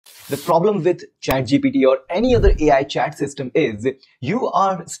The problem with ChatGPT or any other AI chat system is you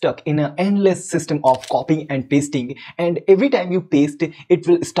are stuck in an endless system of copying and pasting, and every time you paste, it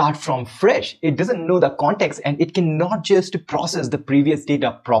will start from fresh. It doesn't know the context and it cannot just process the previous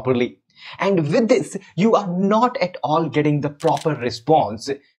data properly. And with this, you are not at all getting the proper response.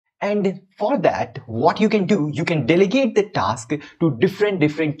 And for that, what you can do, you can delegate the task to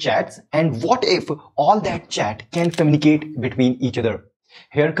different chats. And what if all that chat can communicate between each other?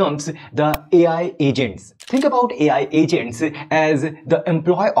 Here comes the AI agents. Think about AI agents as the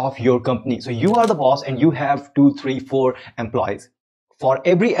employee of your company. So you are the boss and you have 2, 3, 4 employees. For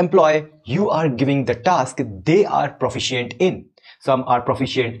every employee, you are giving the task they are proficient in. Some are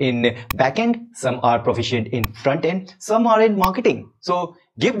proficient in backend, some are proficient in front end, some are in marketing. So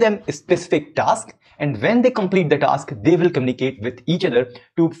give them a specific task, and when they complete the task, they will communicate with each other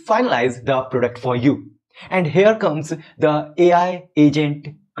to finalize the product for you. And here comes the AI agent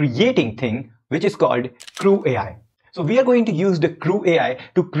creating thing, which is called Crew AI. So we are going to use the Crew AI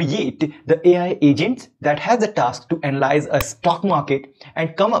to create the AI agents that has the task to analyze a stock market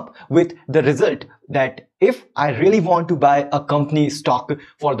and come up with the result that if I really want to buy a company stock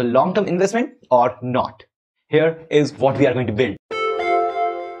for the long-term investment or not. Here is what we are going to build.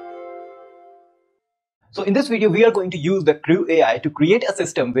 So in this video, we are going to use the Crew AI to create a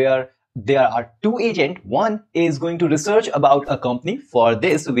system where there are two agents. One is going to research about a company. For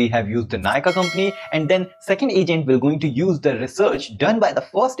this, we have used the Nika company, and then second agent will going to use the research done by the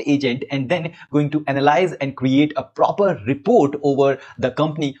first agent and then going to analyze and create a proper report over the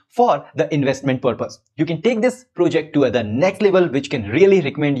company for the investment purpose. You can take this project to the next level, which can really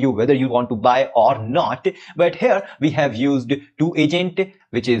recommend you whether you want to buy or not. But here we have used two agents,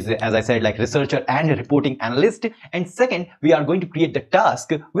 which is, as I said, like researcher and reporting analyst. And second, we are going to create the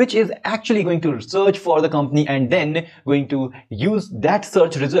task, which is actually going to search for the company and then going to use that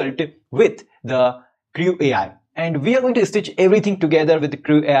search result with the Crew AI. And we are going to stitch everything together with the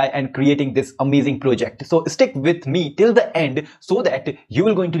Crew AI and creating this amazing project. So stick with me till the end so that you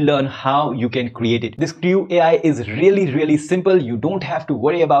will going to learn how you can create it. This Crew AI is really simple. You don't have to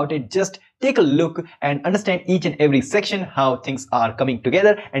worry about it. Just take a look and understand each and every section, how things are coming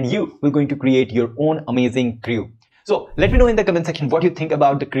together, and you will going to create your own amazing crew. So let me know in the comment section what you think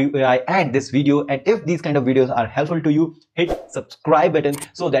about the Crew AI and this video, and if these kind of videos are helpful to you, hit subscribe button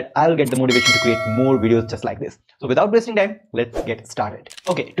so that I'll get the motivation to create more videos just like this. So without wasting time, let's get started.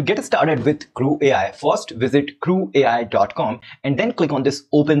 Okay, to get started with Crew AI, first visit crewai.com and then click on this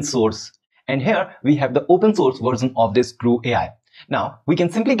open source. And here we have the open source version of this Crew AI. Now we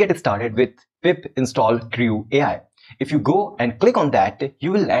can simply get started with pip install Crew AI. If you go and click on that,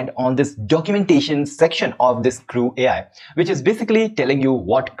 you will land on this documentation section of this Crew AI, which is basically telling you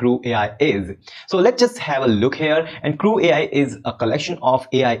what Crew AI is. So let's just have a look here. And Crew AI is a collection of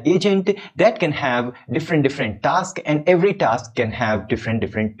AI agent that can have different tasks, and every task can have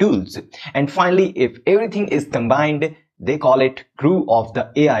different tools. And finally, if everything is combined, they call it Crew of the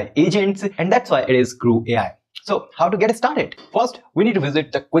AI agents, and that's why it is Crew AI. So how to get started? First, we need to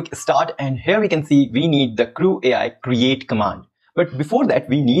visit the quick start, and here we can see we need the Crew AI create command. But before that,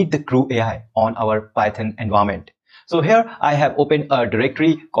 we need the Crew AI on our Python environment. So here I have opened a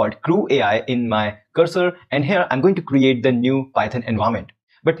directory called Crew AI in my cursor, and here I'm going to create the new Python environment.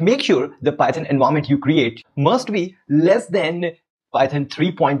 But make sure the Python environment you create must be less than Python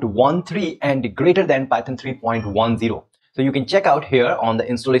 3.13 and greater than Python 3.10. So you can check out here on the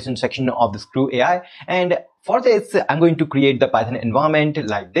installation section of this Crew AI. And for this, I'm going to create the Python environment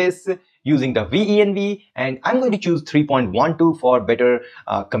like this using the venv, and I'm going to choose 3.12 for better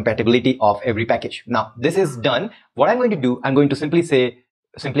compatibility of every package. Now this is done. What I'm going to do, I'm going to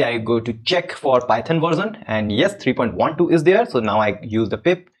simply I go to check for Python version, and yes, 3.12 is there. So now I use the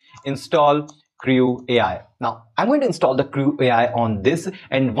pip install Crew AI. Now I'm going to install the Crew AI on this,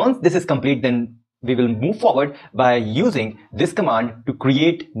 and once this is complete, then we will move forward by using this command to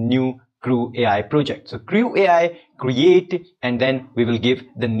create new Crew AI project. So Crew AI create, and then we will give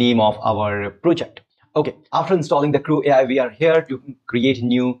the name of our project. Okay, after installing the Crew AI, we are here to create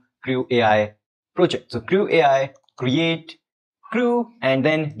new Crew AI project. So Crew AI create Crew and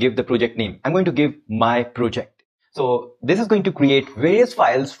then give the project name. I'm going to give my project. So this is going to create various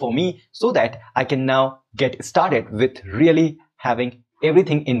files for me so that I can now get started with really having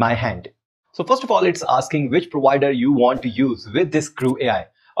everything in my hand. So first of all, it's asking which provider you want to use with this Crew AI.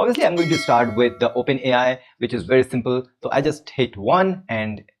 Obviously, I'm going to start with the OpenAI, which is very simple. So I just hit 1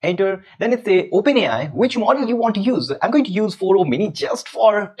 and enter. Then it says OpenAI, which model you want to use. I'm going to use 4.0 mini just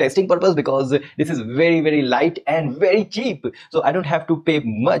for testing purpose because this is very light and very cheap. So I don't have to pay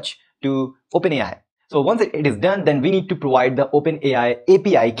much to OpenAI. So once it is done, then we need to provide the OpenAI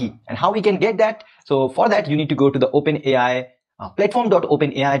API key. how we can get that? So for that, you need to go to the OpenAI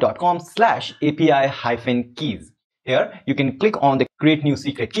platform.openai.com/API-keys. Here, you can click on the create new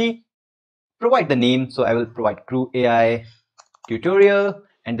secret key, provide the name. So I will provide Crew AI tutorial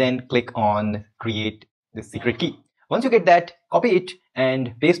and then click on create the secret key. Once you get that, copy it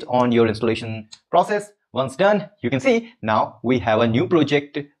and paste on your installation process. Once done, you can see now we have a new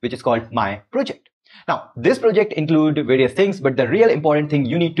project which is called My Project. Now, this project includes various things, but the real important thing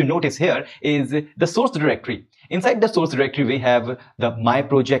you need to notice here is the source directory. Inside the source directory, we have the My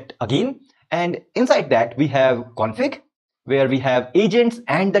Project again, and inside that we have config, where we have agents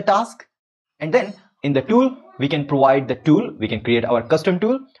and the task. And then in the tool, we can provide the tool, we can create our custom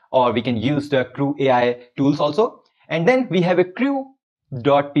tool, or we can use the Crew AI tools also. And then we have a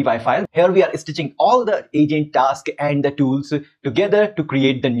crew.py file. Here we are stitching all the agent task and the tools together to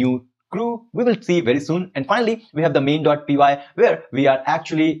create the new crew. We will see very soon. And finally, we have the main.py where we are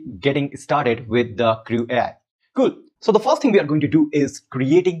actually getting started with the Crew AI. Cool. So the first thing we are going to do is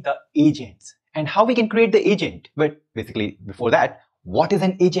creating the agents and how we can create the agent. But basically before that, what is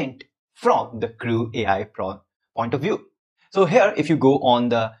an agent from the Crew AI point of view? So here, if you go on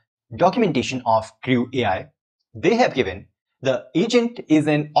the documentation of Crew AI, they have given the agent is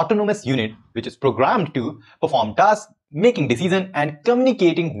an autonomous unit which is programmed to perform tasks, making decisions and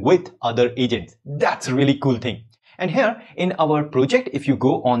communicating with other agents. That's a really cool thing. And here in our project, if you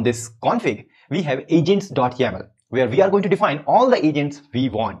go on this config, we have agents.yaml where we are going to define all the agents we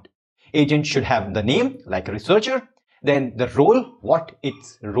want. Agent should have the name like a researcher, then the role, what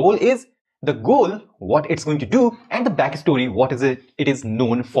its role is, the goal, what it's going to do, and the backstory, what is it is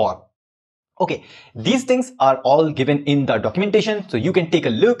known for. Okay, these things are all given in the documentation, so you can take a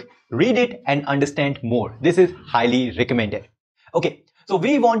look, read it and understand more. This is highly recommended. Okay, so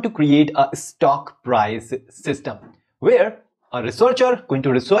we want to create a stock price system where a researcher going to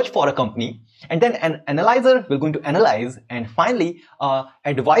research for a company, and then an analyzer will going to analyze, and finally an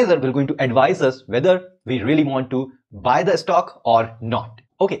advisor will going to advise us whether we really want to buy the stock or not.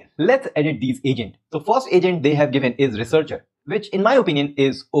 Okay, let's edit these agents. So first agent they have given is researcher, which in my opinion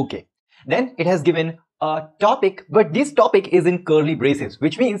is okay. Then it has given a topic, but this topic is in curly braces,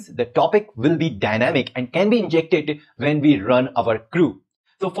 which means the topic will be dynamic and can be injected when we run our crew.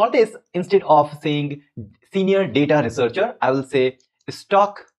 So for this, instead of saying senior data researcher, I will say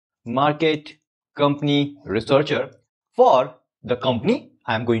stock market company researcher for the company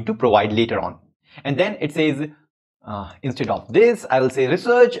I'm going to provide later on. And then it says, instead of this, I will say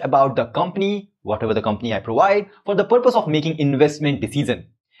research about the company, whatever the company I provide, for the purpose of making investment decision.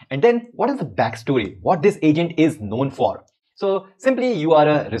 And then what is the backstory, what this agent is known for? So simply you are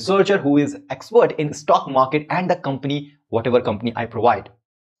a researcher who is expert in stock market and the company, whatever company I provide.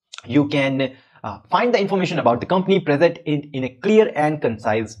 You can find the information about the company present in a clear and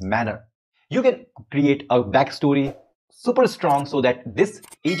concise manner. You can create a backstory super strong so that this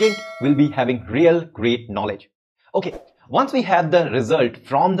agent will be having real great knowledge. Okay, once we have the result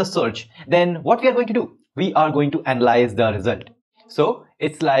from the search, then what we are going to do? We are going to analyze the result. So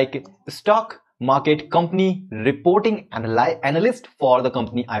it's like stock market company reporting analyst for the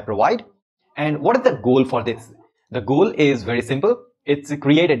company I provide. And what is the goal for this? The goal is very simple. It's to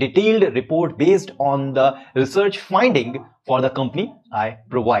create a detailed report based on the research finding for the company I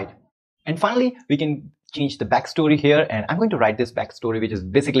provide. And finally, we can change the backstory here. And I'm going to write this backstory, which is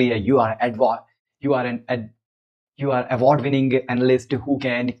basically you are award-winning analyst who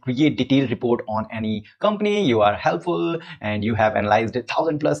can create detailed report on any company. You are helpful and you have analyzed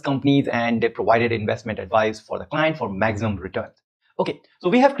 1,000+ companies and provided investment advice for the client for maximum returns. Okay, so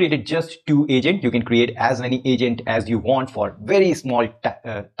we have created just 2 agents. You can create as many agents as you want for very small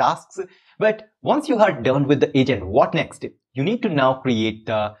tasks. But once you are done with the agent, what next? You need to now create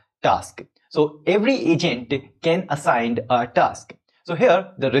the task. So every agent can assign a task. So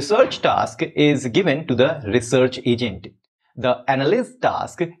here the research task is given to the research agent. The analyst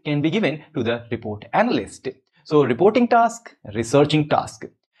task can be given to the report analyst. So reporting task, researching task.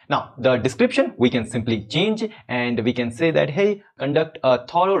 Now the description we can simply change and we can say that, hey, conduct a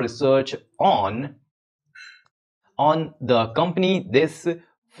thorough research on the company this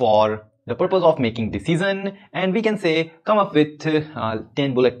for the purpose of making decision, and we can say come up with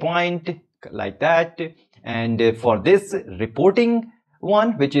 10 bullet point like that. And for this reporting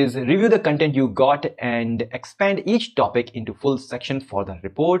one, which is review the content you got and expand each topic into full sections for the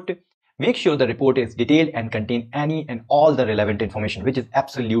report. Make sure the report is detailed and contain any and all the relevant information, which is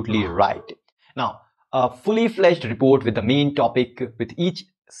absolutely right. Now, a fully fledged report with the main topic with each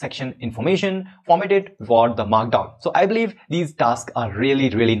section information formatted for the markdown. So I believe these tasks are really,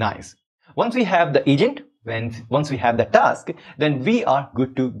 really nice. Once we have the agent, once we have the task, then we are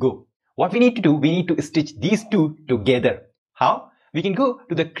good to go. What we need to do, we need to stitch these two together. How? We can go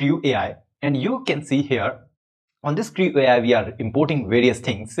to the Crew AI, and you can see here on this Crew AI we are importing various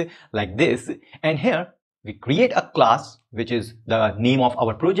things like this, and here we create a class which is the name of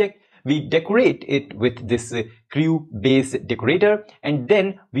our project. We decorate it with this crew base decorator, and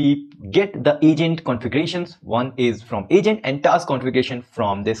then we get the agent configurations. One is from agent and task configuration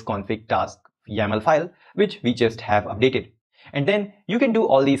from this config task YAML file, which we just have updated. And then you can do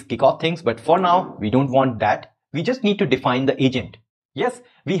all these kickoff things, but for now we don't want that. We just need to define the agent. Yes,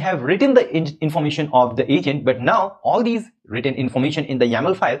 we have written the information of the agent, but now all these written information in the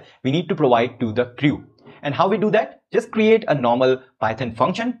YAML file we need to provide to the crew. And how we do that? Just create a normal Python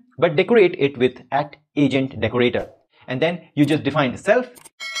function, but decorate it with @agent_decorator. And then you just define self,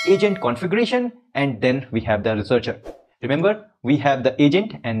 agent configuration, and then we have the researcher. Remember, we have the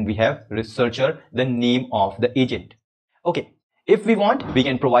agent and we have researcher, the name of the agent. Okay, if we want, we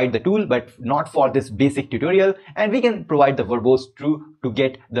can provide the tool, but not for this basic tutorial. And we can provide the verbose true to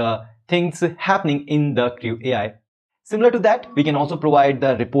get the things happening in the Crew AI. Similar to that, we can also provide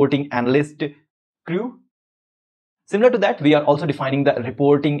the reporting analyst crew. Similar to that, we are also defining the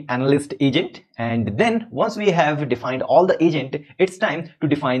reporting analyst agent. And then once we have defined all the agent, it's time to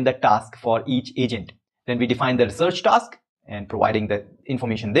define the task for each agent. Then we define the research task and providing the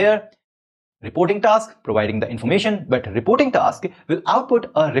information there. Reporting task, providing the information, but reporting task will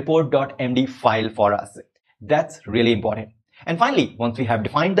output a report.md file for us. That's really important. And finally, once we have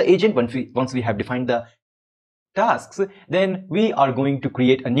defined the agent, once we have defined the tasks, then we are going to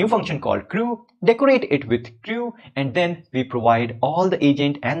create a new function called crew, decorate it with crew, and then we provide all the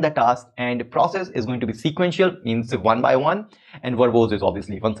agent and the task, and process is going to be sequential, means one by one, and verbose is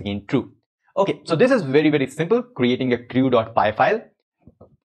obviously once again true. Okay, so this is very simple, creating a crew.py file.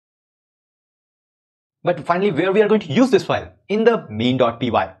 But finally, where we are going to use this file? In the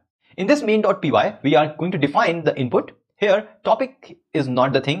main.py. In this main.py, we are going to define the input. Here, topic is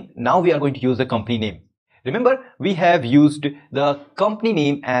not the thing. Now we are going to use the company name. Remember, we have used the company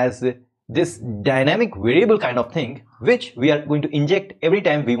name as this dynamic variable kind of thing, which we are going to inject every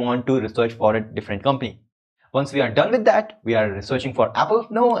time we want to research for a different company. Once we are done with that, we are researching for Apple.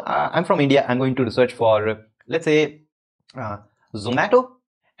 No, I'm from India. I'm going to research for, let's say, Zomato.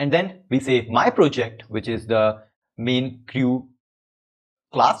 And then we say my project, which is the main crew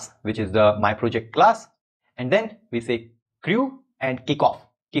class, which is the my project class. And then we say crew and kickoff.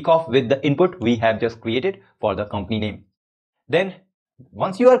 Kickoff with the input we have just created for the company name. Then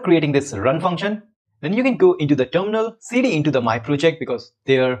once you are creating this run function, then you can go into the terminal, cd into the my project, because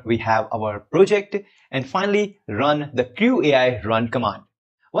there we have our project, and finally run the Crew AI run command.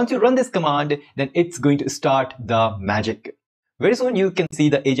 Once you run this command, then it's going to start the magic. Very soon you can see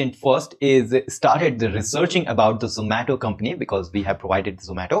the agent first is started the researching about the Zomato company, because we have provided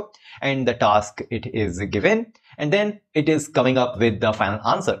Zomato, and the task it is given, and then it is coming up with the final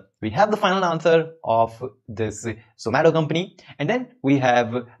answer. We have the final answer of this Zomato company, and then we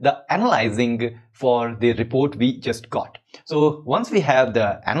have the analyzing for the report we just got. So once we have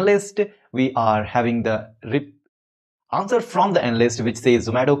the analyst, we are having the answer from the analyst, which says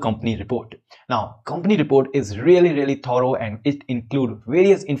Zomato company report. Now, company report is really thorough, and it includes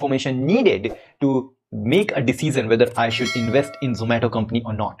various information needed to make a decision whether I should invest in Zomato company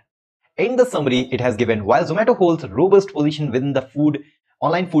or not. In the summary, it has given, while Zomato holds a robust position within the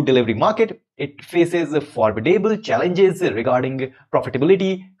online food delivery market, it faces formidable challenges regarding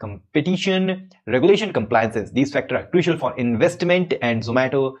profitability, competition, regulation, compliances. These factors are crucial for investment and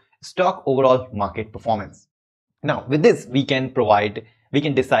Zomato stock overall market performance. Now, with this, we can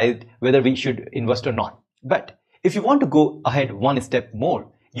decide whether we should invest or not. But if you want to go ahead one step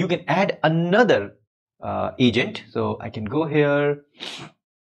more, you can add another agent. So I can go here.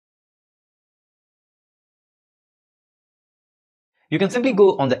 You can simply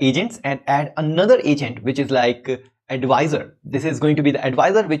go on the agents and add another agent, which is like advisor. This is going to be the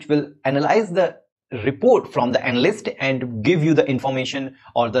advisor, which will analyze the report from the analyst and give you the information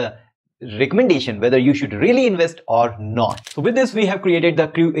or the recommendation whether you should really invest or not. So with this, we have created the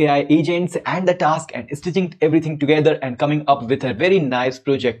Crew AI agents and the task and stitching everything together and coming up with a very nice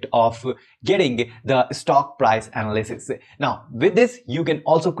project of getting the stock price analysis. Now with this, you can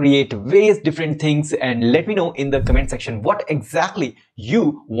also create various different things, and let me know in the comment section what exactly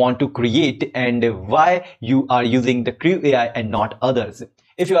you want to create and why you are using the Crew AI and not others.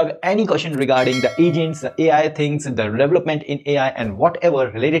 If you have any question regarding the agents, the AI things, the development in AI and whatever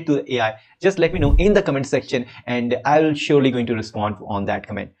related to the AI, just let me know in the comment section and I'll surely going to respond on that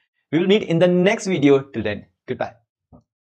comment. We will meet in the next video. Till then, goodbye.